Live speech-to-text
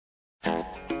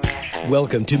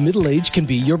Welcome to Middle Age Can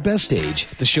Be Your Best Age,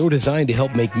 the show designed to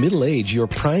help make middle age your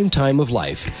prime time of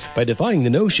life by defying the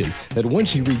notion that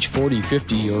once you reach 40,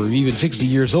 50, or even 60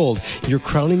 years old, your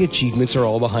crowning achievements are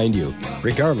all behind you.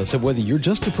 Regardless of whether you're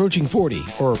just approaching 40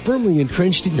 or are firmly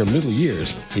entrenched in your middle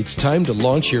years, it's time to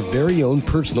launch your very own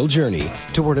personal journey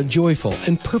toward a joyful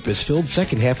and purpose-filled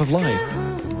second half of life.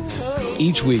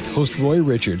 Each week, host Roy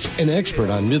Richards, an expert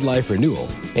on midlife renewal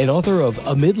and author of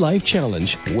A Midlife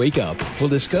Challenge, Wake Up, will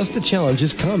discuss the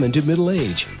challenges common to middle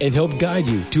age and help guide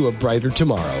you to a brighter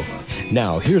tomorrow.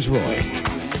 Now, here's Roy.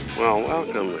 Well,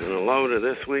 welcome and hello to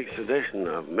this week's edition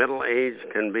of Middle Age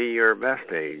Can Be Your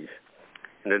Best Age.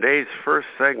 In today's first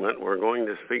segment, we're going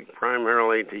to speak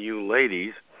primarily to you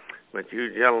ladies, but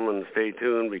you gentlemen stay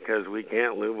tuned because we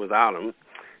can't live without them.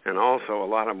 And also, a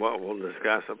lot of what we'll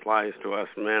discuss applies to us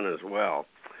men as well.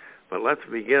 But let's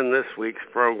begin this week's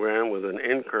program with an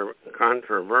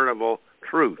incontrovertible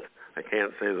truth. I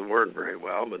can't say the word very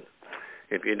well, but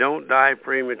if you don't die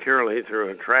prematurely through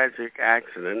a tragic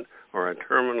accident or a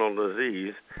terminal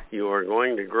disease, you are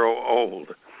going to grow old.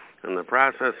 And the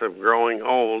process of growing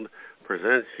old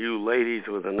presents you ladies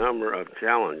with a number of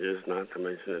challenges, not to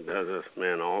mention it does us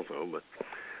men also, but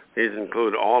these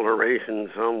include alteration,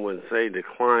 some would say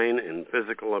decline in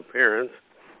physical appearance,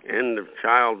 end of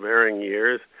childbearing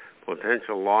years,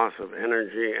 potential loss of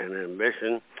energy and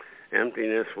ambition,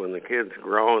 emptiness when the kids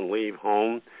grow and leave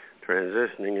home,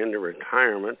 transitioning into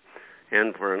retirement,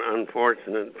 and for an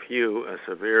unfortunate few, a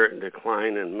severe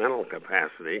decline in mental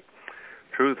capacity.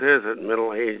 Truth is, at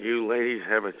middle age, you ladies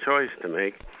have a choice to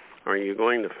make. Are you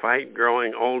going to fight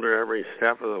growing older every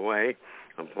step of the way,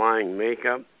 applying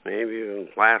makeup, maybe even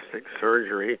plastic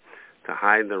surgery to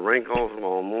hide the wrinkles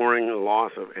while mourning the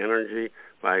loss of energy,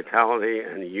 vitality,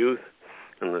 and youth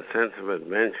and the sense of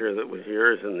adventure that was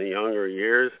yours in the younger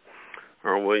years?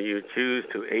 Or will you choose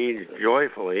to age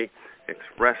joyfully,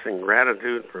 expressing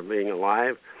gratitude for being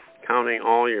alive, counting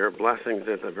all your blessings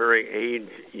at the very age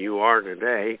you are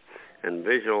today, and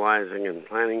visualizing and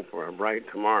planning for a bright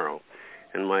tomorrow?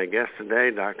 And my guest today,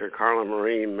 Dr. Carla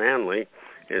Marie Manley,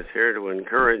 is here to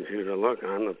encourage you to look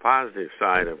on the positive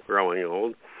side of growing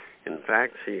old. In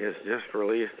fact, she has just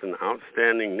released an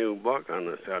outstanding new book on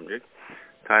the subject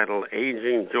titled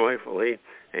Aging Joyfully,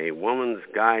 A Woman's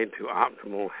Guide to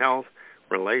Optimal Health,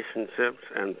 Relationships,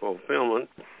 and Fulfillment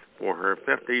for Her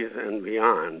 50s and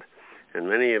Beyond. And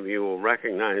many of you will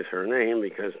recognize her name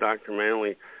because Dr.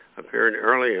 Manley appeared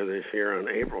earlier this year on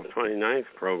April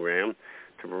 29th program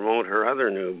to promote her other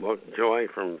new book, Joy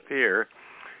from Fear.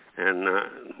 And,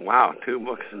 wow, 2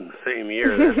 books in the same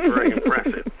year. That's very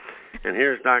impressive. And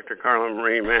here's Dr. Carla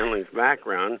Marie Manley's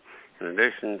background. In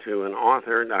addition to an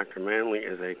author, Dr. Manley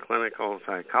is a clinical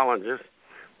psychologist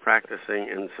practicing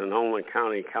in Sonoma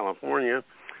County, California.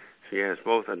 She has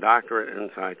both a doctorate in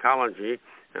psychology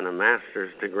and a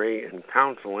master's degree in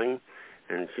counseling,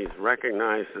 and she's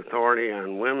recognized authority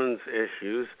on women's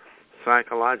issues,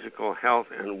 psychological health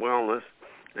and wellness,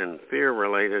 and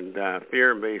fear-related,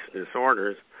 fear-based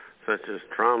disorders, such as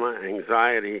trauma,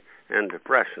 anxiety, and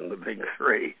depression, the big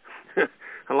 3.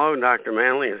 Hello, Dr.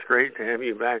 Manley. It's great to have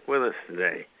you back with us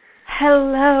today.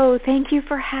 Hello. Thank you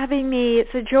for having me.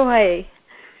 It's a joy.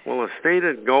 Well, a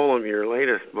stated goal of your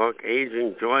latest book,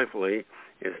 Aging Joyfully,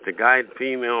 is to guide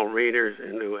female readers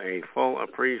into a full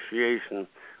appreciation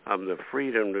of the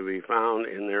freedom to be found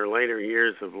in their later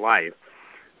years of life.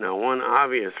 Now, one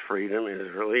obvious freedom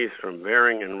is release from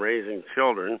bearing and raising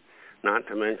children, not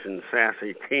to mention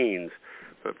sassy teens,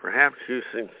 but perhaps you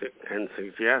can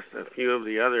suggest a few of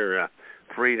the other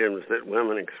freedoms that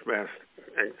women experience,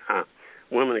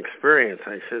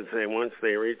 I should say, once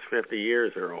they reach 50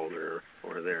 years or older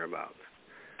or thereabouts.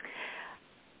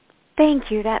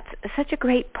 Thank you. That's such a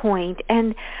great point.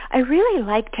 And I really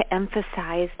like to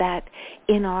emphasize that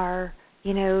in our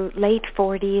late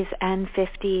 40s and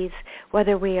 50s,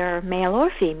 whether we are male or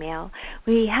female,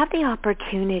 we have the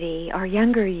opportunity, our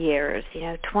younger years,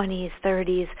 20s,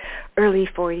 30s, early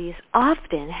 40s,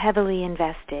 often heavily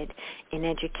invested in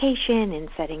education, in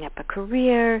setting up a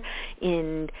career,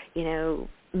 in,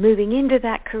 moving into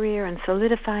that career and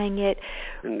solidifying it.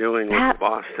 And doing what the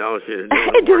boss tells you to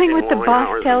do. Doing what the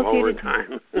boss tells you to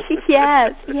do.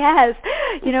 Yes.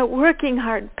 Working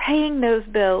hard, paying those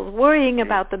bills, worrying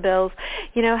about the bills,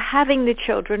 having the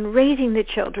children, raising the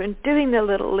children, doing the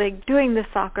Little League, doing the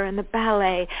soccer and the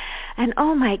ballet. And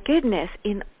oh my goodness,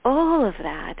 in all of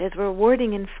that, as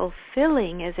rewarding and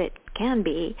fulfilling as it can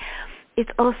be, it's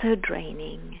also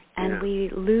draining, and we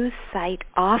lose sight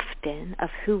often of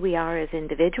who we are as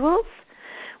individuals.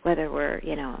 whether we're,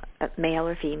 male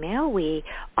or female, we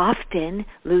often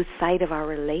lose sight of our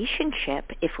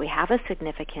relationship if we have a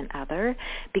significant other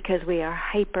because we are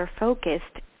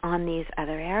hyper-focused on these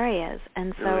other areas.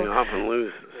 And so we often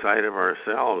lose sight of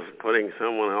ourselves, putting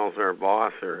someone else, our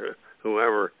boss or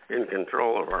whoever, in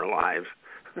control of our lives.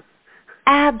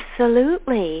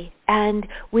 Absolutely. And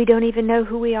we don't even know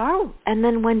who we are. And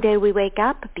then one day we wake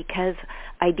up because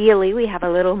ideally we have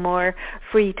a little more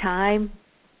free time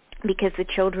because the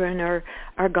children are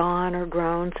gone or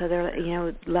grown, so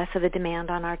they're, less of a demand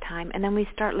on our time. And then we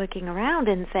start looking around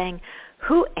and saying,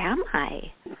 who am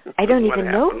I? I don't even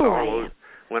know who I am.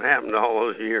 What happened to all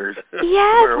those years?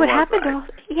 Yes, what happened to all,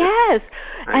 yes.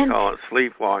 I call it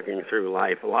sleepwalking through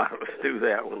life. A lot of us do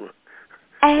that when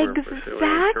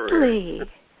exactly.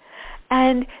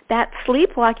 And that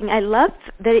sleepwalking, I love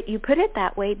that you put it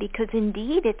that way because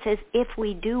indeed it's as if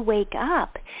we do wake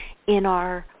up in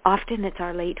often it's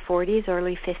our late 40s,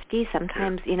 early 50s,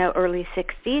 sometimes, early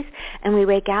 60s, and we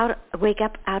wake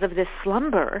up out of this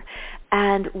slumber,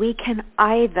 and we can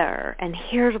either, and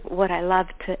here's what I love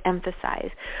to emphasize,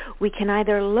 we can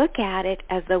either look at it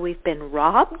as though we've been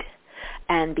robbed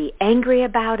and be angry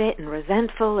about it and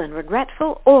resentful and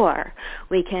regretful, or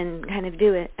we can kind of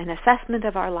do an assessment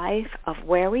of our life, of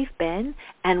where we've been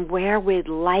and where we'd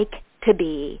like to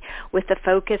be with the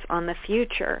focus on the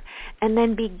future, and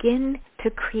then begin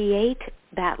to create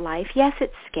that life. Yes,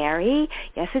 it's scary.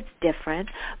 Yes, it's different,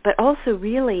 but also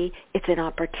really it's an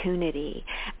opportunity.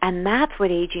 And that's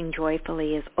what Aging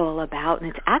Joyfully is all about. And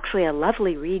it's actually a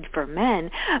lovely read for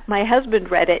men. My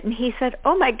husband read it and he said,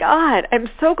 "Oh my God, I'm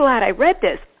so glad I read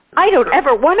this. I don't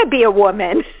ever want to be a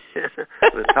woman."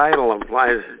 The title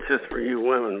implies it's just for you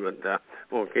women, but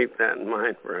we'll keep that in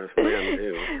mind for us men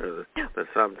too, for the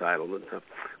subtitle. But,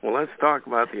 well, let's talk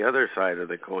about the other side of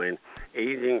the coin.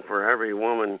 Aging for every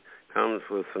woman comes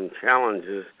with some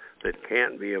challenges that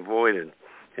can't be avoided.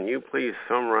 Can you please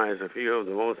summarize a few of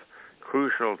the most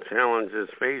crucial challenges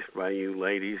faced by you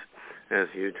ladies as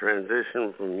you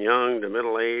transition from young to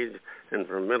middle age and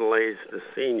from middle age to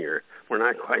senior? We're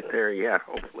not quite there yet,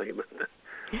 hopefully. But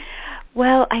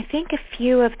well, I think a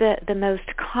few of the most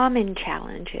common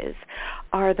challenges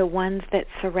are the ones that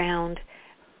surround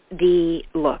the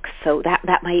looks. So that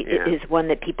is one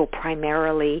that people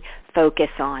primarily focus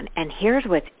on. And here's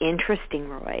what's interesting,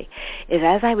 Roy, is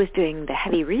as I was doing the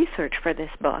heavy research for this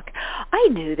book, I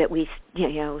knew that we,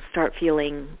 start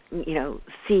feeling,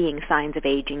 seeing signs of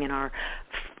aging in our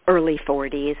early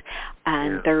 40s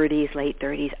and 30s, late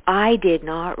 30s. I did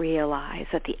not realize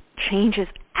that the changes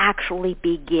actually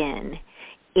begin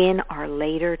in our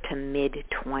later to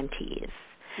mid-20s.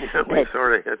 Yeah, we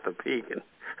sort of hit the peak and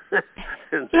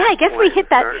I guess we hit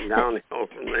that downhill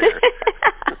from there.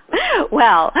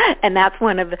 Well, and that's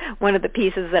one of the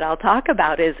pieces that I'll talk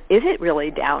about is it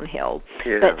really downhill?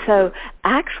 Yeah. But so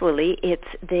actually, it's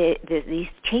these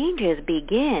changes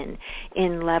begin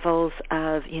in levels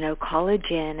of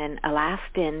collagen and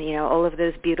elastin, all of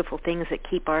those beautiful things that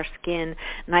keep our skin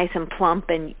nice and plump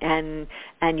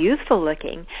and youthful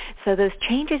looking. So those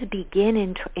changes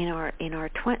begin in our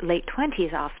late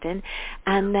 20s often,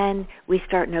 and then we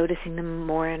start noticing them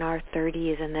more in our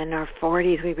 30s, and then our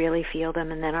 40s we really feel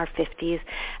them, and then our 50s,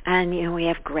 and we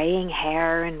have graying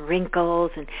hair and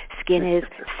wrinkles, and skin is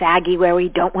saggy where we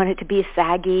don't want it to be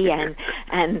saggy,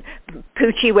 and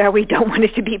poochy where we don't want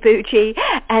it to be poochy.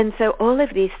 And so all of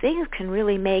these things can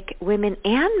really make women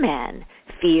and men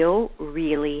feel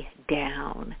really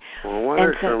down. Well, what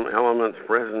are some elements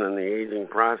present in the aging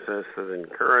process that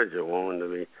encourage a woman to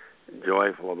be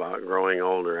joyful about growing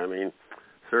older? I mean,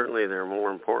 certainly there are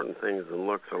more important things than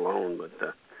looks alone, but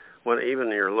even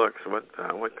your looks,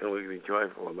 what can we be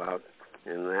joyful about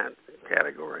in that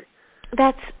category?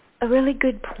 That's a really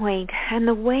good point. And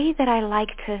the way that I like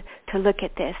to look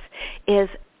at this is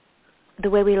the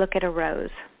way we look at a rose.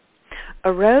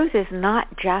 A rose is not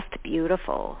just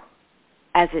beautiful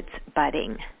as it's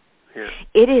budding. Yeah.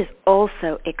 It is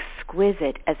also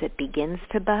exquisite as it begins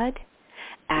to bud,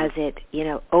 as it,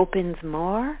 opens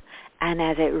more, and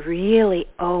as it really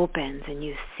opens and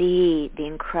you see the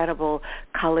incredible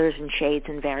colors and shades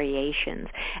and variations.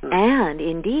 And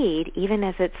indeed, even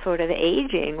as it's sort of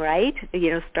aging, right?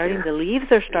 The leaves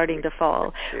are starting to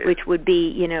fall, which would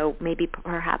be, maybe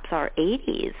perhaps our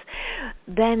 80s.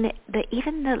 Then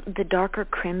even the darker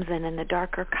crimson and the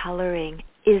darker coloring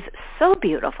is so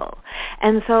beautiful.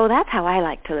 And so that's how I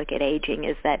like to look at aging,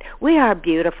 is that we are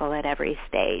beautiful at every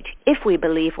stage, if we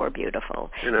believe we're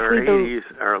beautiful. In our 80s,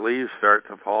 our leaves start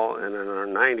to fall, and in our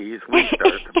 90s, we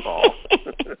start to fall.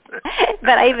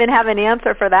 But I even have an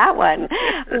answer for that one.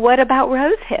 What about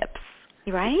rose hips,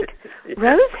 right? Yeah.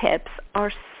 Rose hips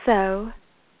are so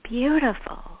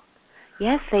beautiful.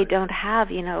 Yes, they don't have,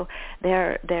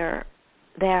 they're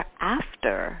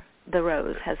after the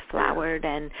rose has flowered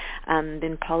and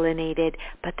been pollinated,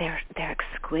 but they're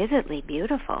exquisitely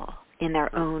beautiful in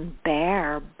their own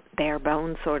bare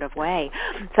bone sort of way.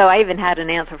 So I even had an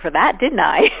answer for that, didn't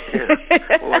I?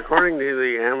 Yeah. Well, according to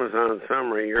the Amazon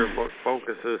summary, your book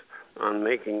focuses on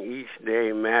making each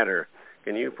day matter.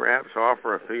 Can you perhaps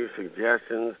offer a few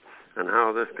suggestions on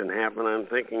how this can happen? I'm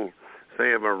thinking,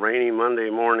 say, of a rainy Monday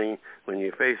morning when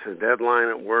you face a deadline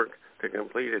at work to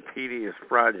complete a tedious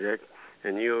project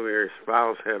and you or your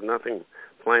spouse have nothing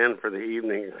planned for the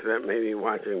evening except maybe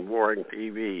watching boring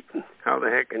TV. How the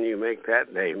heck can you make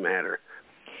that day matter?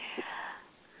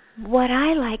 What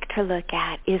I like to look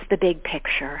at is the big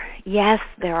picture. Yes,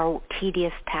 there are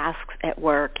tedious tasks at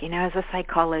work. As a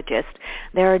psychologist,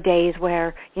 there are days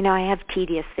where, I have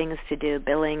tedious things to do,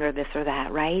 billing or this or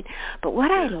that, right? But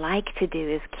what I like to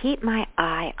do is keep my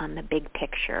eye on the big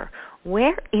picture.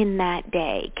 Where in that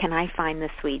day can I find the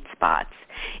sweet spots?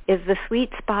 Is the sweet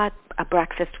spot a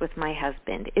breakfast with my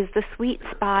husband? Is the sweet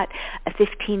spot a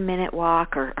 15-minute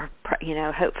walk or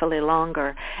hopefully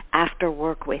longer after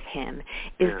work with him?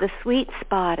 Is the sweet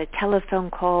spot a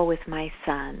telephone call with my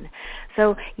son?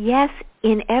 So, yes,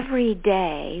 in every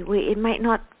day, it might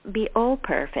not be all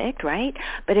perfect, right?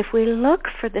 But if we look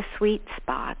for the sweet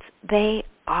spots, they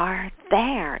are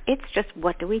there. It's just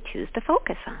what do we choose to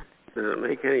focus on? Does it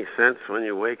make any sense when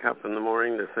you wake up in the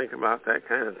morning to think about that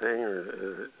kind of thing, or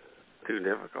is it too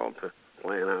difficult to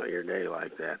plan out your day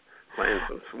like that? Plan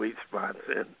some sweet spots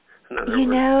in.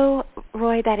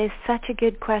 Roy, that is such a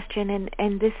good question,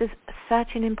 and this is such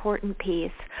an important piece.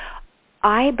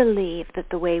 I believe that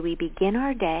the way we begin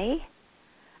our day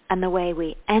and the way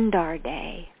we end our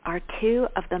day are two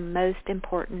of the most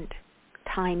important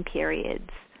time periods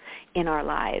in our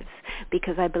lives,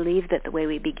 because I believe that the way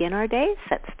we begin our day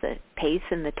sets the pace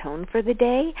and the tone for the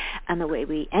day, and the way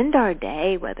we end our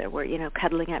day, whether we're,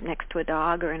 cuddling up next to a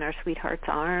dog or in our sweetheart's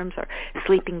arms or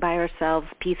sleeping by ourselves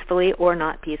peacefully or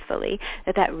not peacefully,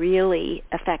 that really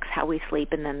affects how we sleep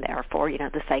and then therefore,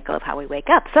 the cycle of how we wake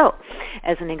up. So,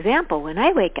 as an example, when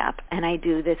I wake up, and I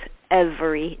do this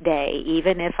every day,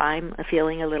 even if I'm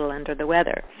feeling a little under the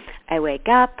weather, I wake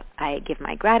up, I give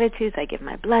my gratitudes, I give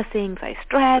my blessings, I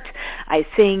stretch, I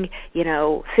sing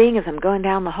as I'm going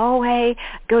down the hallway,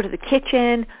 go to the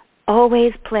kitchen,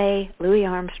 always play Louis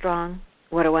Armstrong,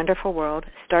 What a Wonderful World,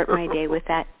 start my day with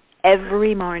that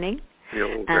every morning. The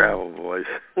old gravel voice.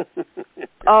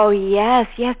 Oh, yes,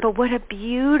 but what a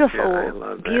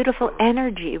beautiful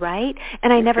energy, right?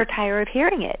 And I never tire of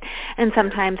hearing it. And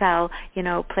sometimes I'll,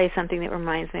 play something that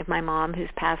reminds me of my mom who's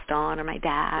passed on, or my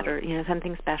dad, or,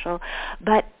 something special.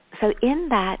 But so in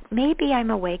that, maybe I'm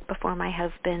awake before my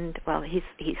husband, well, he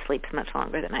sleeps much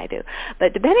longer than I do.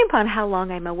 But depending upon how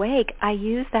long I'm awake, I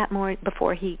use that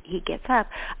before he gets up,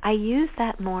 I use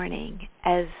that morning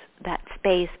as that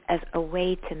space as a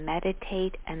way to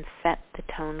meditate and set the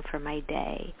tone for my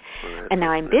day. And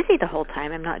now I'm busy the whole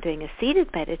time. I'm not doing a seated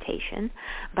meditation,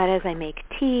 but as I make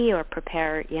tea or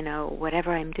prepare,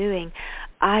 whatever I'm doing,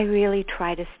 I really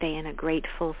try to stay in a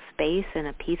grateful space, in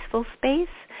a peaceful space.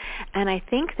 And I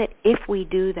think that if we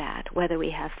do that, whether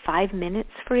we have 5 minutes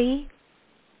free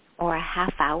or a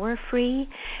half hour free,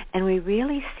 and we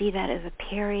really see that as a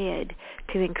period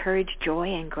to encourage joy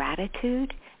and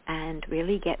gratitude and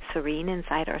really get serene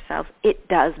inside ourselves, it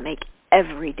does make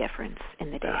every difference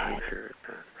in the day ahead. I'm sure it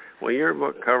does. Well, your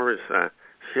book covers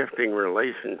shifting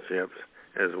relationships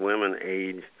as women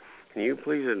age. Can you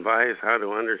please advise how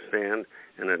to understand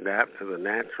and adapt to the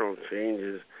natural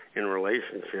changes in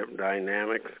relationship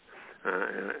dynamics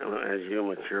as you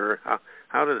mature?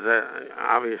 How does that,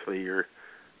 obviously your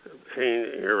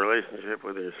relationship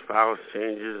with your spouse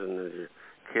changes, and as your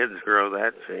kids grow,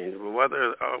 that change. But what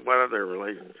other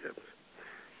relationships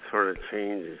sort of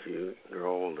change as you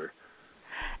grow older?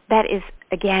 That is,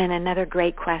 again, another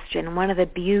great question. One of the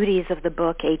beauties of the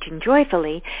book, Aging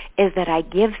Joyfully, is that I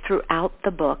give throughout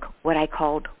the book what I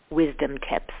called wisdom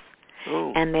tips.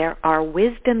 Oh. And there are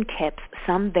wisdom tips,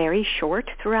 some very short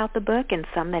throughout the book and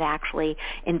some that actually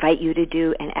invite you to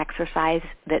do an exercise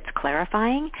that's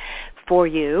clarifying for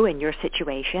you and your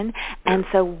situation. Yeah. And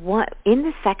so in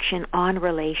the section on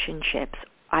relationships,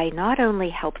 I not only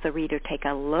help the reader take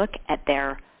a look at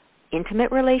their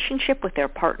intimate relationship with their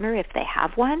partner if they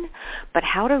have one, but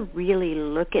how to really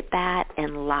look at that,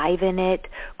 enliven it,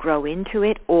 grow into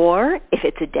it, or if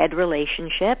it's a dead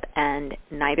relationship and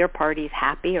neither party's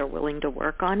happy or willing to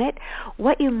work on it,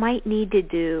 what you might need to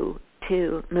do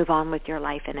to move on with your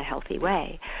life in a healthy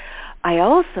way. I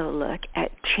also look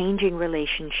at changing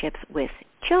relationships with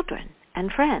children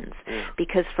and friends. Yeah.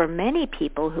 Because for many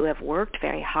people who have worked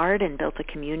very hard and built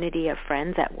a community of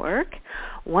friends at work,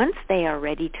 once they are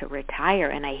ready to retire,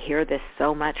 and I hear this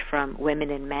so much from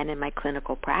women and men in my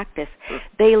clinical practice,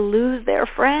 they lose their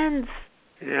friends.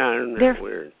 Yeah, isn't that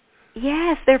weird?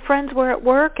 Yes, their friends were at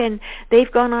work and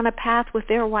they've gone on a path with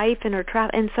their wife and her travel,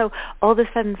 and so all of a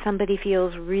sudden somebody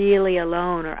feels really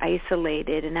alone or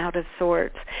isolated and out of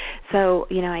sorts. So,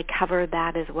 I cover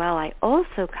that as well. I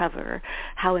also cover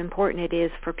how important it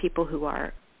is for people who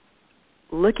are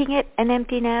looking at an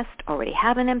empty nest, already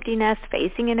have an empty nest,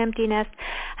 facing an empty nest,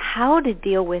 how to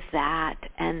deal with that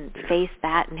and face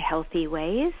that in healthy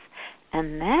ways.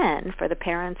 And then for the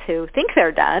parents who think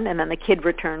they're done and then the kid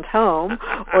returns home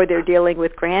or they're dealing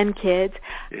with grandkids,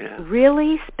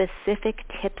 really specific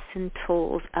tips and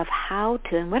tools of how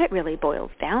to, and what it really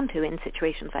boils down to in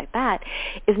situations like that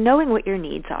is knowing what your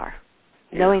needs are,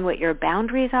 knowing what your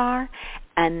boundaries are,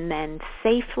 and then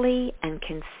safely and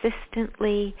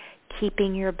consistently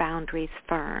keeping your boundaries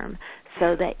firm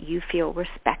so that you feel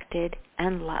respected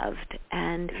and loved.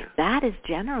 And that is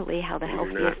generally how the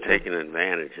healthiest... You're not taken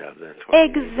advantage of. That's what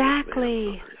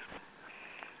exactly.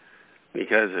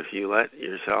 Because if you let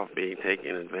yourself be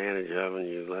taken advantage of and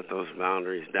you let those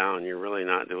boundaries down, you're really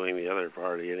not doing the other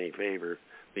party any favor,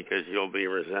 because you'll be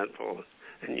resentful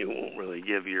and you won't really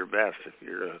give your best if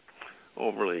you're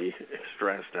overly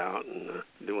stressed out and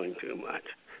doing too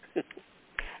much.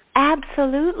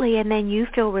 Absolutely, and then you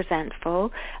feel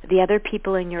resentful. The other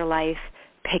people in your life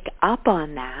pick up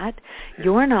on that.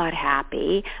 You're not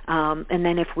happy, and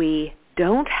then if we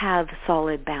don't have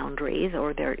solid boundaries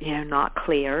or they're not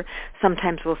clear,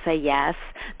 sometimes we'll say yes,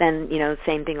 then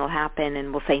same thing will happen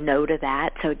and we'll say no to that,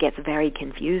 so it gets very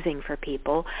confusing for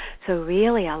people. So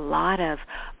really a lot of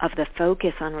the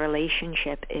focus on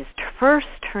relationship is first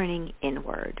turning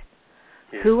inward.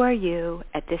 Who are you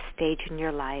at this stage in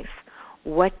your life?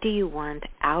 What do you want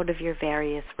out of your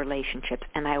various relationships?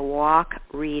 And I walk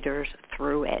readers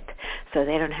through it so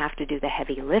they don't have to do the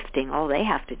heavy lifting. All they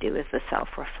have to do is the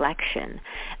self-reflection.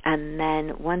 And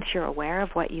then once you're aware of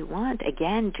what you want,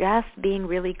 again, just being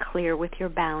really clear with your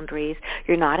boundaries.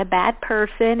 You're not a bad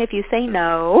person if you say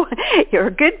no. You're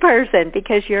a good person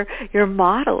because you're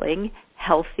modeling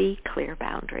healthy, clear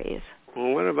boundaries.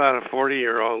 Well, what about a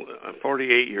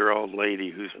 48-year-old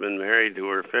lady who's been married to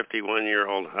her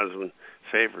 51-year-old husband,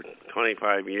 say, for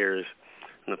 25 years?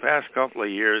 In the past couple of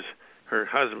years, her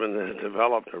husband has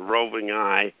developed a roving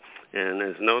eye and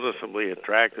is noticeably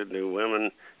attracted to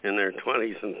women in their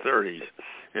 20s and 30s.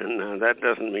 And that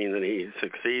doesn't mean that he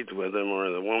succeeds with them, or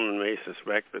the woman may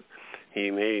suspect that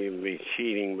he may be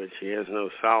cheating, but she has no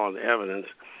solid evidence.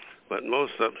 But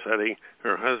most upsetting,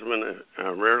 her husband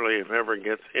rarely, if ever,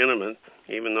 gets intimate,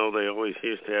 even though they always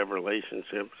used to have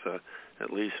relationships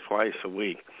at least twice a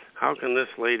week. How can this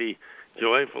lady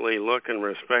joyfully look and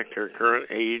respect her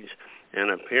current age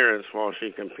and appearance while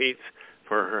she competes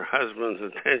for her husband's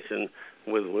attention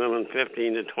with women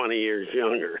 15 to 20 years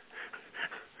younger?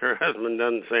 Her husband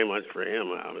doesn't say much for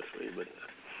him, obviously, but...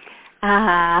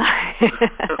 I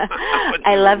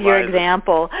love your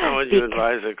example. How would you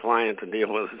advise a client to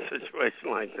deal with a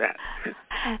situation like that?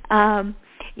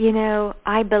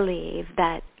 I believe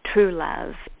that true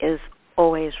love is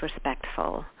always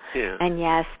respectful. Yeah. And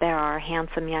yes, there are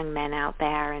handsome young men out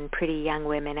there and pretty young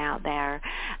women out there.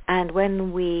 And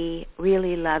when we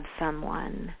really love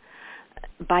someone,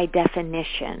 by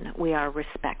definition, we are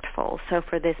respectful. So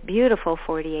for this beautiful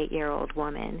 48-year-old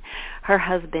woman, her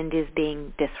husband is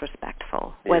being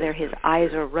disrespectful, whether his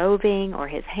eyes are roving or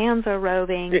his hands are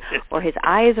roving or his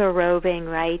eyes are roving,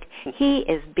 right? He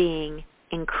is being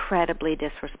incredibly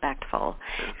disrespectful.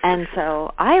 And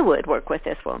so I would work with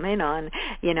this woman on,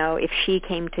 if she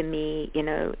came to me,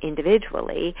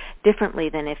 individually, differently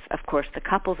than if, of course, the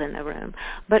couple's in the room.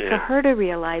 But for her to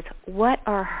realize what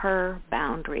are her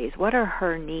boundaries, what are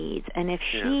her needs, and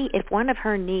if one of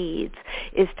her needs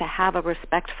is to have a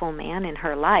respectful man in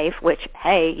her life, which,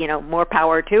 hey, more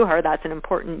power to her, that's an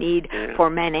important need for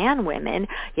men and women.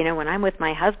 When I'm with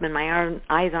my husband, my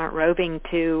eyes aren't roving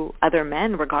to other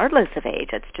men regardless of age.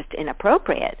 It's just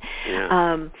inappropriate.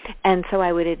 And so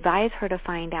I would advise her to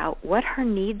find out what her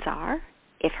needs are.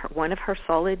 If one of her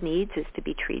solid needs is to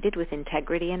be treated with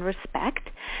integrity and respect,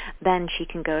 then she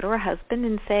can go to her husband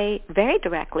and say very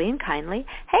directly and kindly,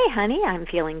 hey, honey, I'm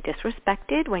feeling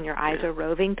disrespected when your eyes are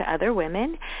roving to other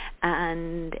women,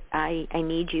 and I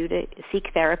need you to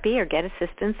seek therapy or get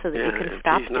assistance so that you can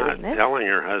stop doing this. She's not telling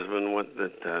her husband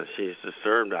that she's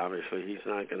disturbed, obviously. He's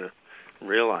not going to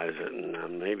realize it,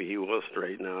 and maybe he will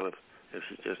straighten out if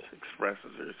she just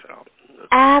expresses herself.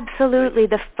 Absolutely.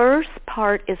 The first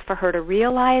part is for her to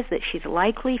realize that she's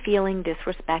likely feeling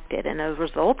disrespected, and as a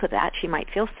result of that, she might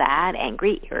feel sad,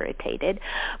 angry, irritated,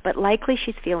 but likely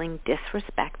she's feeling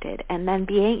disrespected, and then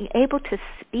being able to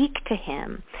speak to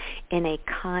him in a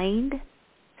kind,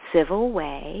 civil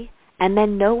way, and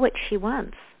then know what she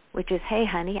wants, which is, hey,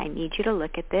 honey, I need you to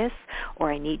look at this,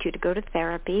 or I need you to go to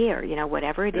therapy, or,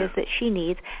 whatever it is that she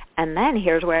needs. And then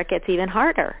here's where it gets even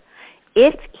harder.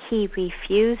 If he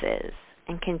refuses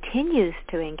and continues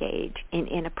to engage in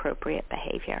inappropriate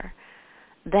behavior,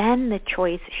 then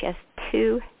she has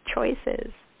two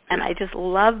choices. And I just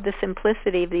love the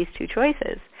simplicity of these two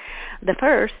choices. The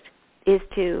first is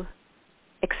to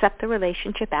accept the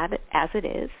relationship as it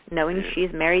is, knowing she's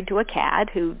married to a cad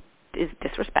who is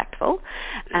disrespectful,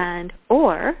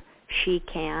 or she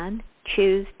can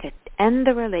choose to end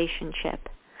the relationship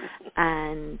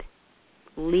and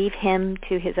leave him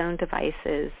to his own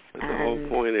devices. But the whole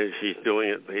point is she's doing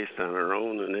it based on her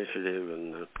own initiative,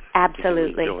 and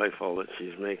absolutely joyful that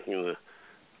she's making the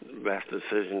best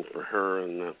decision for her.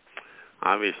 And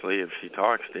obviously, if she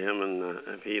talks to him and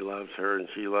if he loves her and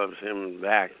she loves him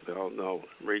back, they'll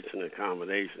reach an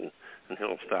accommodation, and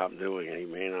he'll stop doing it. He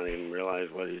may not even realize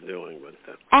what he's doing. But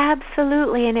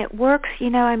absolutely, and it works.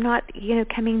 I'm not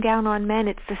coming down on men.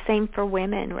 It's the same for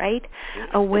women, right?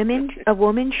 A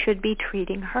woman should be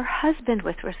treating her husband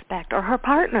with respect, or her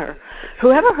partner,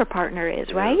 whoever her partner is,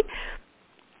 right?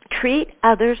 Treat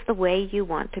others the way you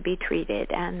want to be treated.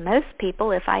 And most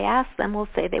people, if I ask them, will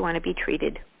say they want to be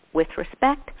treated with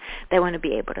respect. They want to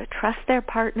be able to trust their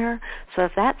partner. So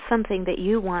if that's something that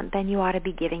you want, then you ought to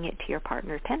be giving it to your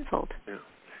partner tenfold. Yeah.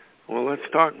 Well, let's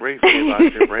talk briefly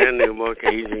about your brand new book,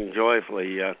 Aging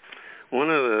Joyfully. One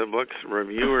of the book's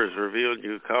reviewers revealed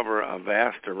you cover a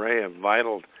vast array of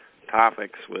vital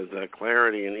topics with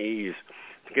clarity and ease.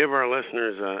 To give our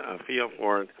listeners a feel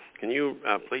for it, can you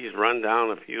please run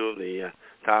down a few of the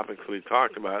topics we've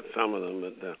talked about, some of them,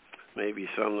 but maybe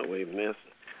some that we've missed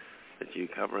that you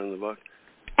cover in the book?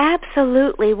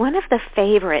 Absolutely. One of the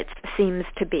favorites seems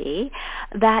to be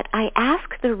that I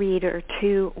ask the reader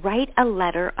to write a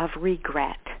letter of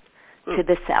regret to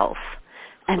the self.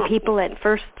 And people at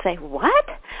first say, what?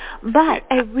 But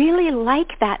I really like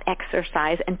that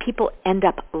exercise, and people end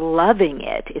up loving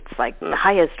it. It's like the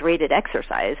highest rated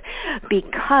exercise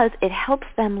because it helps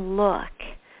them look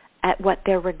at what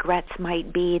their regrets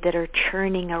might be that are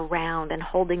churning around and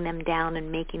holding them down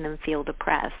and making them feel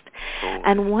depressed.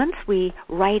 And once we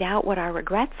write out what our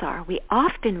regrets are, we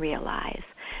often realize,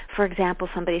 for example,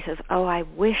 somebody says, I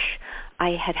wish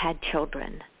I had had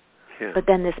children. Yeah. But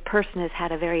then this person has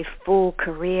had a very full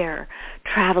career,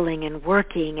 traveling and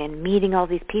working and meeting all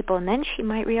these people, and then she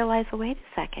might realize, wait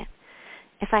a second,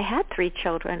 if I had 3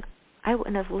 children, I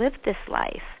wouldn't have lived this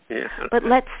life. Yeah. But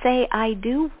let's say I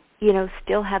do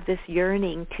still have this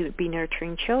yearning to be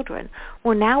nurturing children.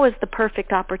 Well, now is the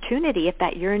perfect opportunity. If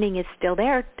that yearning is still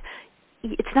there,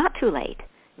 it's not too late.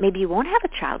 Maybe you won't have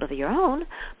a child of your own,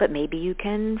 but maybe you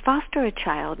can foster a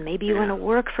child. Maybe you want to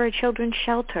work for a children's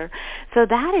shelter. So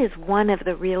that is one of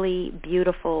the really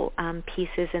beautiful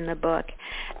pieces in the book.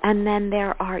 And then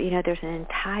there's an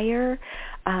entire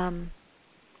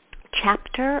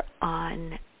chapter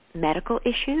on medical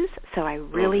issues, so I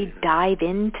really dive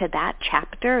into that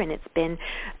chapter, and it's been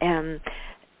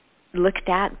looked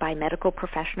at by medical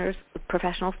professionals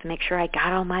to make sure I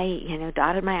got all my,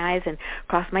 dotted my I's and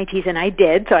crossed my T's, and I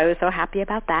did, so I was so happy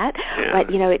about that. Yeah.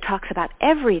 But, it talks about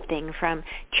everything from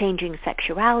changing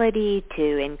sexuality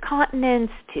to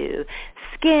incontinence to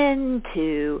skin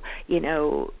to,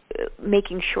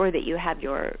 making sure that you have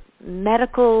your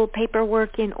medical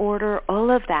paperwork in order, all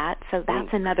of that. So that's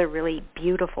another really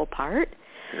beautiful part.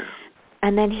 Yeah.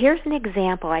 And then here's an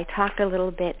example. I talked a little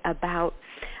bit about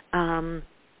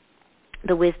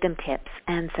the wisdom tips,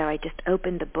 and so I just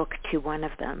opened the book to one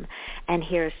of them. And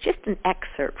here's just an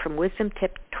excerpt from Wisdom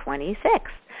Tip 26.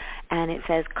 And it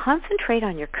says, concentrate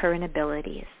on your current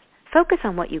abilities. Focus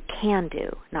on what you can do,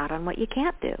 not on what you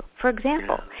can't do. For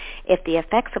example, if the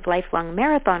effects of lifelong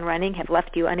marathon running have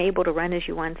left you unable to run as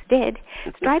you once did,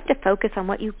 strive to focus on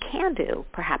what you can do,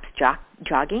 perhaps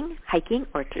jogging, hiking,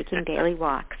 or taking daily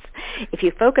walks. If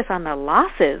you focus on the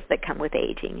losses that come with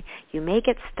aging, you may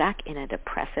get stuck in a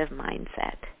depressive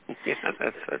mindset. Yeah,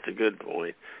 that's a good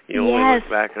point. You only look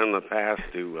back on the past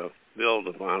to build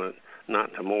upon it,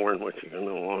 not to mourn what you can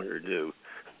no longer do.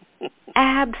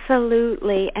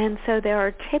 Absolutely. And so there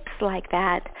are tips like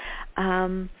that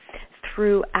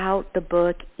throughout the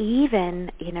book,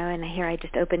 even, and here I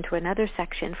just opened to another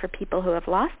section for people who have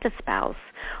lost a spouse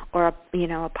or a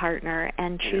partner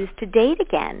and choose to date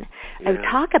again. I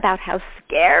talk about how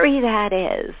scary that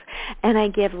is, and I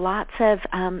give lots of,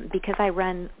 because I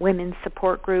run women's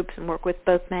support groups and work with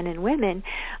both men and women,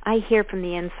 I hear from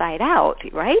the inside out,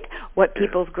 right, what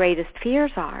people's greatest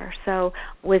fears are. So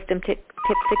wisdom tip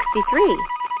 63.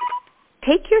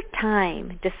 Take your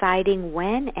time deciding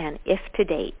when and if to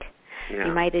date. Yeah.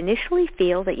 You might initially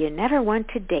feel that you never want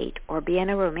to date or be in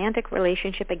a romantic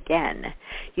relationship again.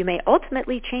 You may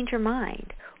ultimately change your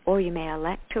mind, or you may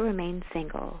elect to remain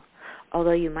single.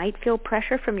 Although you might feel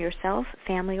pressure from yourself,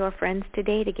 family, or friends to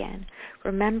date again,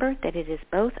 remember that it is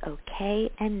both okay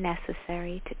and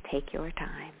necessary to take your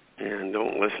time. And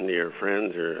don't listen to your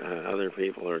friends or other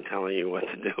people who are telling you what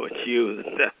to do. It's you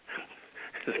that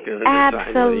is going to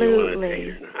decide whether you want to date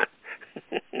or not.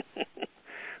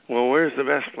 Well, where's the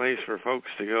best place for folks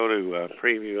to go to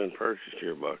preview and purchase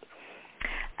your book?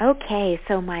 Okay,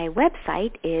 so my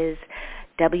website is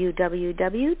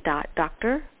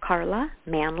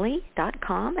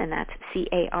www.drcarlamanly.com, and that's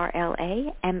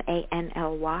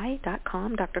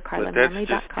CarlaManly.com, drcarlamanly.com. But that's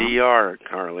just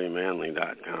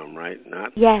drcarlamanly.com, right?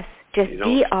 Not yes, just you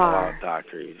don't dr. spell out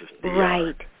doctor, you just dr.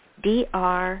 Right.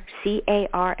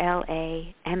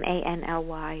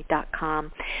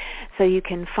 drcarlamanly.com. So you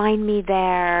can find me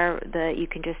there. You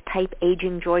can just type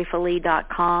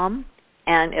agingjoyfully.com,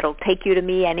 and it'll take you to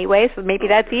me anyway, so maybe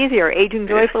that's easier,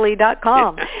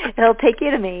 agingjoyfully.com. It'll take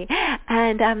you to me.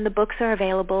 And the books are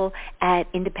available at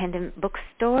independent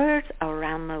bookstores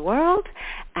around the world,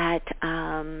 at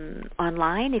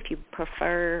online, if you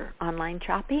prefer online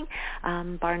shopping,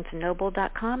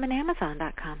 barnesandnoble.com and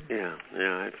amazon.com. Yeah,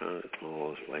 I found it from all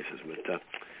those places. But,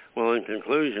 well, in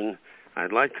conclusion,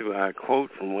 I'd like to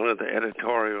quote from one of the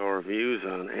editorial reviews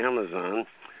on Amazon.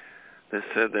 This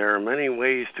said, there are many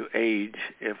ways to age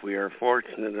if we are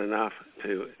fortunate enough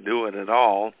to do it at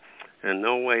all, and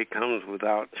no way comes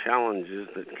without challenges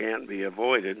that can't be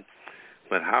avoided,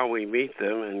 but how we meet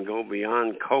them and go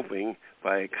beyond coping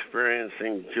by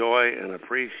experiencing joy and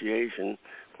appreciation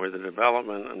for the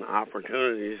development and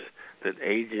opportunities that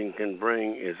aging can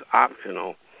bring is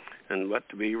optional, but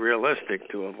to be realistic,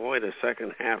 to avoid a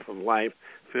second half of life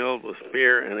filled with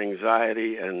fear and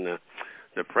anxiety and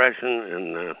depression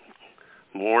and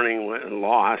mourning and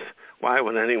loss, why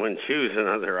would anyone choose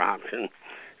another option?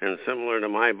 And similar to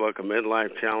my book, A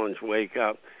Midlife Challenge, Wake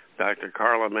Up, Dr.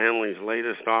 Carla Manly's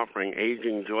latest offering,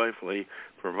 Aging Joyfully,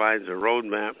 provides a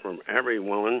roadmap for every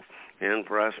woman, and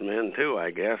for us men too,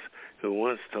 I guess, who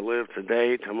wants to live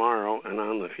today, tomorrow, and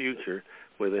on the future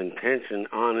with intention,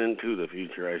 on into the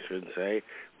future, I should say,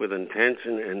 with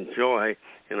intention and joy,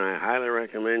 and I highly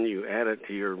recommend you add it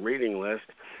to your reading list.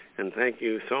 And thank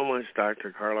you so much,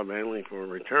 Dr. Carla Manly, for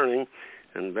returning,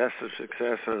 and best of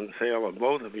success on the sale of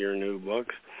both of your new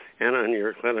books and on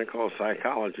your clinical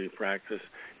psychology practice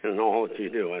and all that you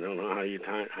do. I don't know how I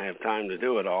have time to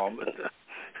do it all, but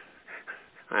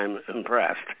I'm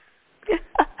impressed.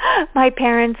 My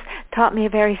parents taught me a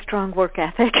very strong work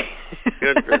ethic.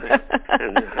 Good for them.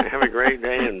 And have a great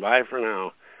day, and bye for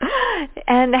now.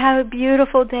 And have a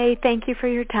beautiful day. Thank you for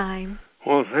your time.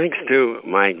 Well, thanks to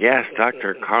my guest,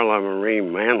 Dr. Carla Marie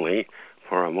Manly,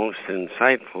 for a most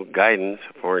insightful guidance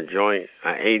for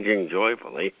aging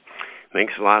joyfully.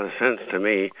 Makes a lot of sense to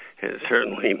me. It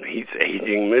certainly beats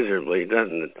aging miserably,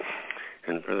 doesn't it?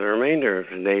 And for the remainder of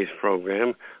today's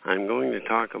program, I'm going to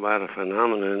talk about a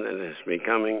phenomenon that is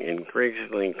becoming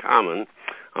increasingly common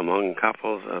among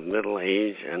couples of middle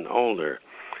age and older.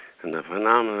 And the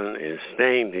phenomenon is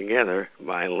staying together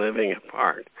by living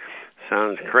apart.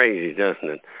 Sounds crazy, doesn't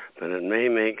it? But it may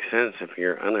make sense if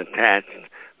you're unattached,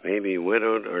 maybe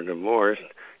widowed or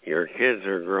divorced, your kids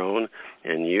are grown,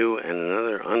 and you and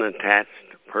another unattached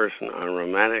person are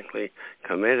romantically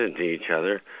committed to each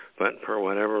other, but for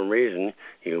whatever reason,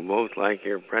 you both like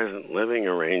your present living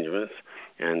arrangements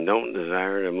and don't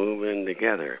desire to move in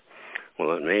together.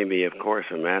 Well, it may be, of course,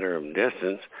 a matter of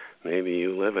distance. Maybe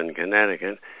you live in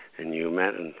Connecticut and you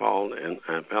met and fell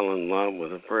in love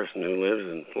with a person who lives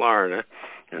in Florida,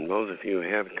 and both of you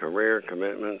have career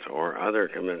commitments or other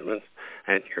commitments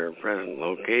at your present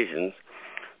locations.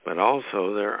 But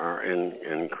also there are an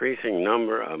increasing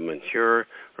number of mature,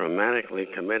 romantically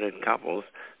committed couples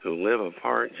who live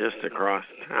apart just across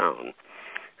town.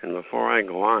 And before I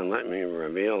go on, let me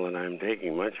reveal that I'm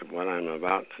taking much of what I'm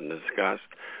about to discuss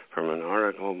from an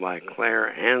article by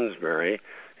Claire Ansbury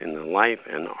in the Life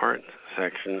and Art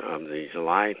section of the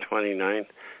July 29,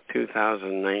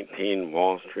 2019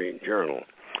 Wall Street Journal.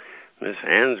 Miss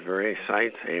Ansbury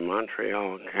cites a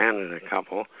Montreal, Canada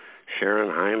couple Sharon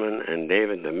Hyman and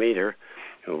David Demeter,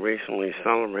 who recently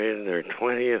celebrated their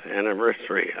 20th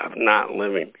anniversary of not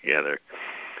living together.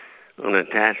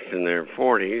 Unattached in their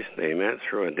 40s, they met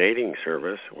through a dating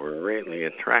service, were greatly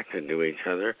attracted to each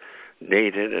other,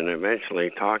 dated, and eventually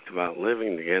talked about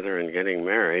living together and getting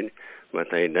married,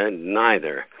 but they did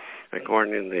neither.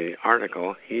 According to the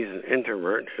article, he's an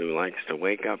introvert who likes to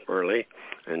wake up early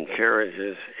and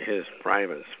cherishes his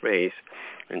private space,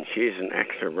 and she's an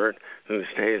extrovert who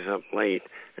stays up late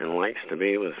and likes to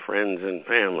be with friends and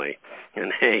family.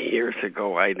 And hey, years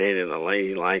ago I dated a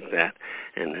lady like that,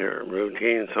 and her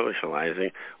routine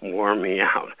socializing wore me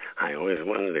out. I always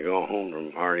wanted to go home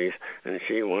from parties, and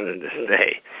she wanted to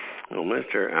stay. Well, Miss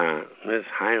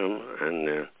Hyam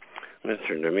and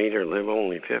Mr. Demeter live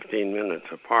only 15 minutes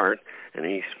apart, and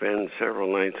he spends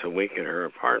several nights a week at her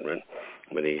apartment,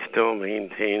 but he still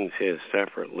maintains his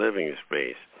separate living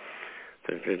space.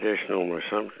 The traditional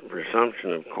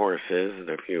presumption, of course, is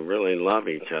that if you really love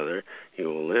each other, you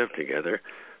will live together,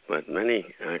 but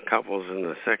many couples in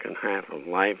the second half of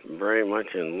life, very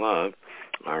much in love,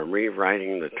 are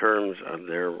rewriting the terms of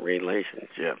their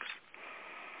relationships.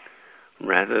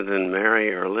 Rather than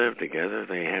marry or live together,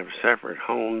 they have separate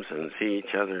homes and see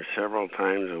each other several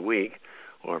times a week,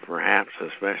 or perhaps,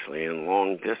 especially in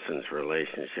long-distance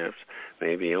relationships,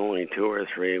 maybe only 2 or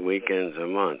 3 weekends a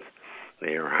month.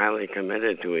 They are highly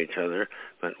committed to each other,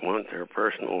 but want their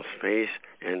personal space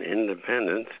and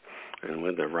independence, and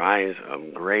with the rise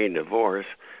of gray divorce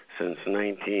since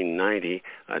 1990,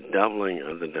 a doubling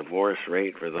of the divorce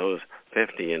rate for those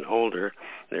 50 and older,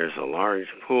 there's a large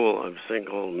pool of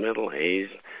single,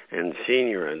 middle-aged, and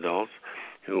senior adults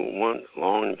who want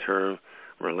long-term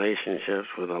relationships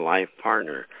with a life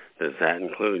partner. Does that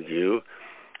include you?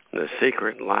 The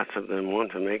secret, lots of them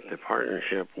want to make the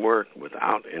partnership work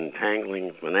without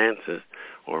entangling finances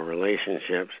or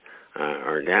relationships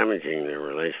or damaging their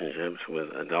relationships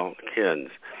with adult kids.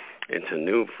 It's a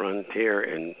new frontier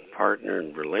in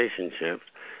partnered relationships,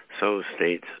 so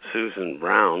states Susan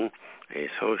Brown, a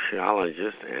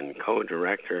sociologist and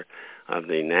co-director of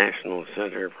the National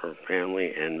Center for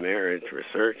Family and Marriage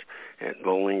Research at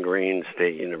Bowling Green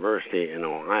State University in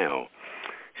Ohio.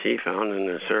 She found in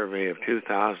a survey of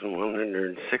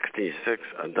 2,166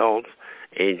 adults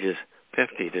ages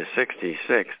 50 to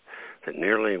 66 that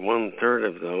nearly one-third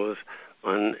of those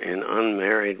in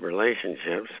unmarried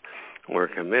relationships were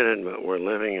committed but were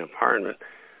living apart,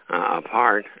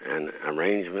 an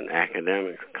arrangement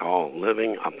academics call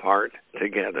living apart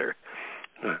together.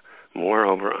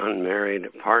 Moreover,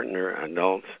 unmarried partner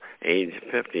adults aged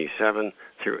 57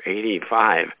 through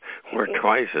 85 were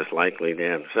twice as likely to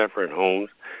have separate homes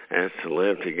as to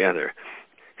live together.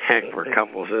 Heck, for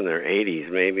couples in their 80s,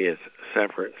 maybe it's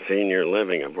separate senior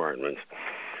living apartments.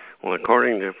 Well,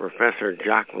 according to Professor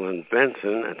Jacqueline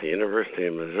Benson at the University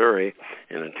of Missouri,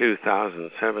 in a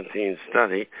 2017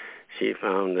 study, she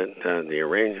found that the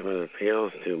arrangement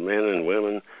appeals to men and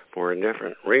women for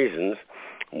different reasons.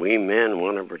 We men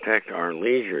want to protect our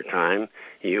leisure time.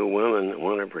 You women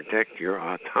want to protect your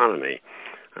autonomy.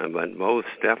 But both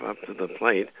step up to the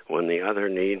plate when the other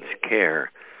needs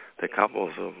care. The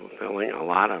couples are fulfilling a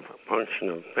lot of function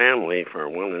of family for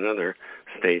one another,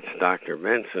 states Dr.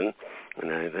 Benson.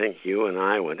 And I think you and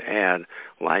I would add,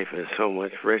 life is so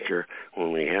much richer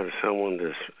when we have someone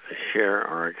to share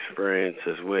our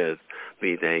experiences with,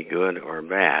 be they good or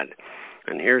bad.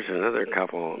 And here's another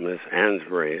couple Miss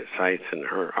Ansbury cites in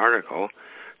her article.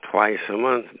 Twice a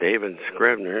month, David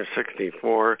Scribner,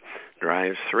 64,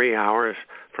 drives 3 hours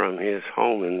from his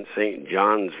home in St.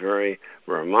 Johnsbury,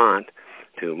 Vermont,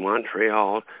 to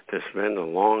Montreal to spend a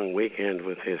long weekend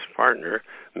with his partner,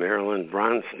 Marilyn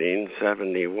Bronstein,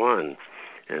 71.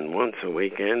 And once a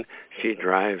weekend, she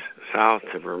drives south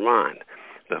to Vermont.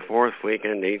 The fourth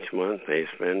weekend each month they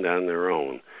spend on their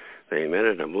own. They met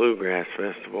at a bluegrass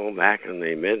festival back in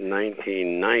the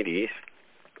mid-1990s.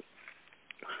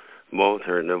 Both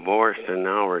are divorced and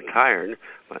now retired,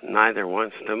 but neither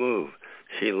wants to move.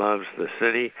 She loves the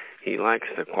city. He likes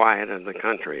the quiet of the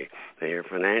country. They are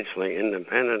financially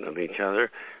independent of each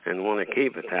other and want to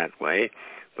keep it that way.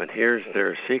 But here's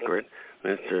their secret.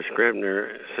 Mr.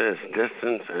 Scribner says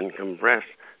distance and compressed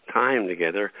time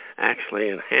together actually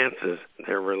enhances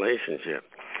their relationship.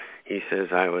 He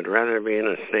says, I would rather be in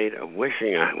a state of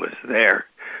wishing I was there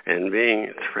and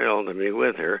being thrilled to be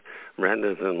with her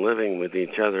rather than living with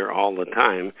each other all the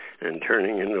time and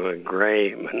turning into a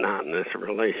gray, monotonous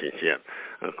relationship.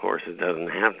 Of course, it doesn't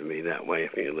have to be that way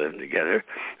if you live together.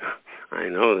 I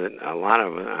know that a lot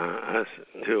of us,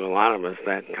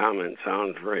 that comment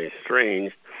sounds very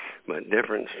strange, but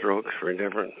different strokes for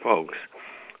different folks.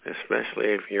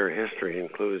 especially if your history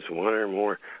includes one or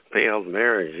more failed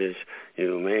marriages.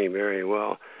 You may very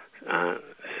well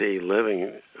see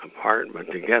living apart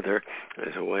but together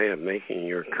as a way of making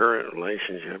your current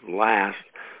relationship last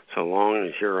so long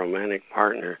as your romantic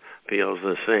partner feels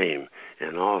the same.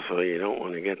 And also, you don't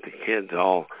want to get the kids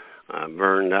all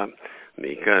burned up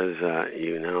because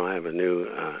you now have a new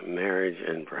marriage,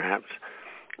 and perhaps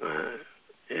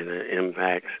it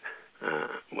impacts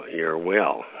your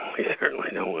will. We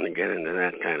certainly don't want to get into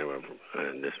that kind of a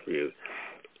dispute.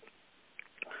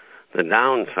 The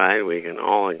downside, we can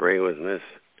all agree with Miss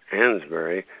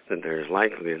Ansbury that there's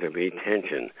likely to be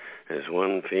tension. As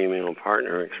one female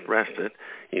partner expressed it,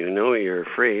 you know you're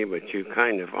free, but you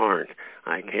kind of aren't.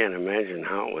 I can't imagine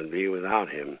how it would be without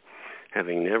him.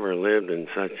 Having never lived in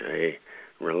such a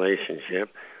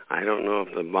relationship, I don't know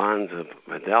if the bonds of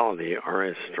fidelity are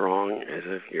as strong as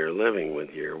if you're living with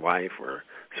your wife or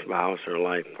spouse or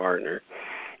life partner.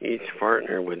 Each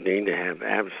partner would need to have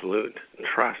absolute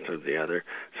trust of the other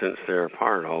since they're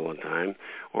apart all the time,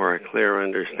 or a clear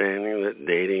understanding that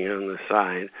dating on the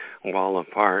side while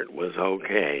apart was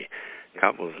okay.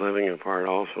 Couples living apart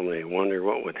also may wonder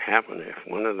what would happen if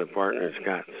one of the partners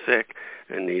got sick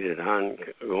and needed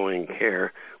ongoing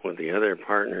care. Would the other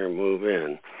partner move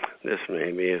in? This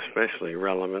may be especially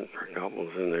relevant for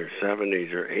couples in their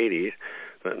 70s or 80s,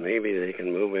 but maybe they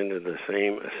can move into the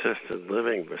same assisted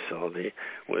living facility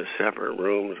with separate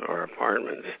rooms or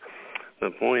apartments.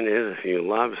 The point is, if you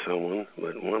love someone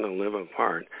but want to live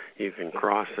apart, you can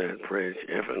cross that bridge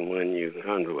if and when you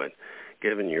come to it.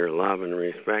 Given your love and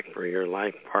respect for your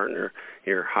life partner,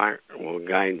 your heart will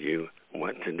guide you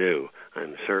what to do.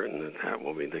 I'm certain that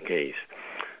will be the case.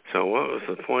 So what was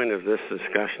the point of this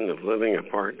discussion of living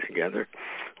apart together?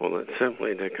 Well, it's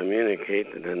simply to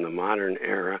communicate that in the modern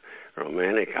era,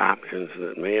 romantic options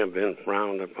that may have been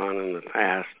frowned upon in the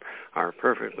past are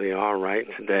perfectly all right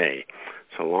today,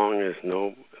 so long as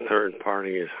no third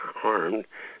party is harmed,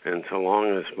 and so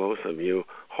long as both of you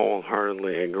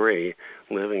wholeheartedly agree,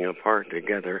 living apart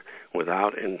together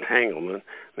without entanglement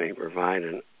may provide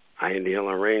an ideal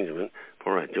arrangement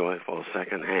for a joyful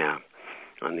second half.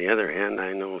 On the other hand,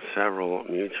 I know several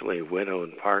mutually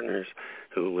widowed partners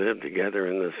who live together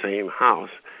in the same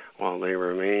house while they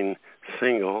remain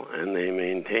single and they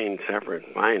maintain separate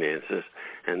finances,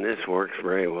 and this works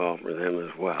very well for them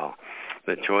as well.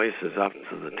 The choice is up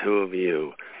to the two of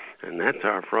you. And that's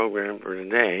our program for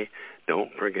today.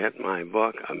 Don't forget my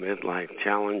book, A Midlife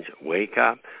Challenge, Wake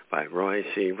Up, by Roy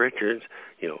C. Richards.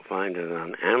 You'll find it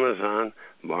on Amazon,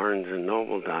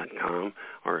 BarnesandNoble.com,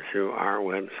 or through our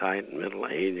website,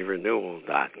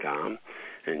 MiddleAgeRenewal.com.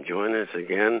 And join us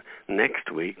again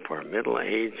next week for Middle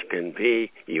Age Can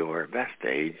Be Your Best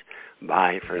Age.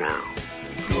 Bye for now.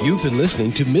 You've been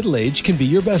listening to Middle Age Can Be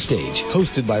Your Best Age,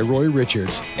 hosted by Roy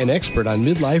Richards, an expert on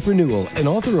midlife renewal and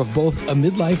author of both A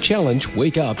Midlife Challenge,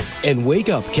 Wake Up, and Wake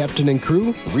Up, Captain and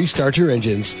Crew, Restart Your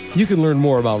Engines. You can learn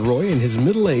more about Roy and his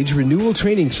Middle Age Renewal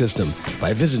Training System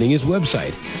by visiting his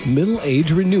website,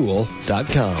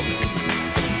 MiddleAgeRenewal.com.